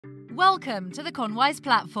Welcome to the ConWize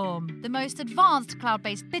platform, the most advanced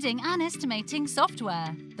cloud-based bidding and estimating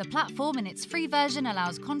software. The platform in its free version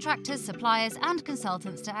allows contractors, suppliers and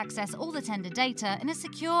consultants to access all the tender data in a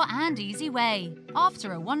secure and easy way.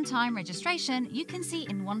 After a one-time registration, you can see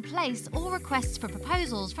in one place all requests for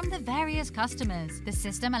proposals from the various customers. The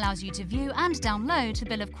system allows you to view and download the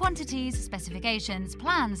bill of quantities, specifications,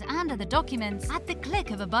 plans and other documents at the click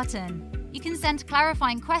of a button. You can send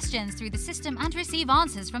clarifying questions through the system and receive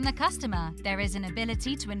answers from the customer. There is an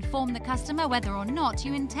ability to inform the customer whether or not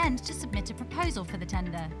you intend to submit a proposal for the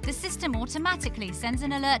tender. The system automatically sends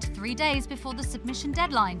an alert 3 days before the submission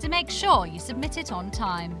deadline to make sure you submit it on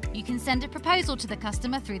time. You can send a proposal to the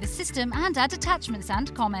customer through the system and add attachments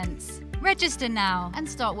and comments. Register now and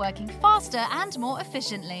start working faster and more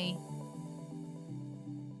efficiently.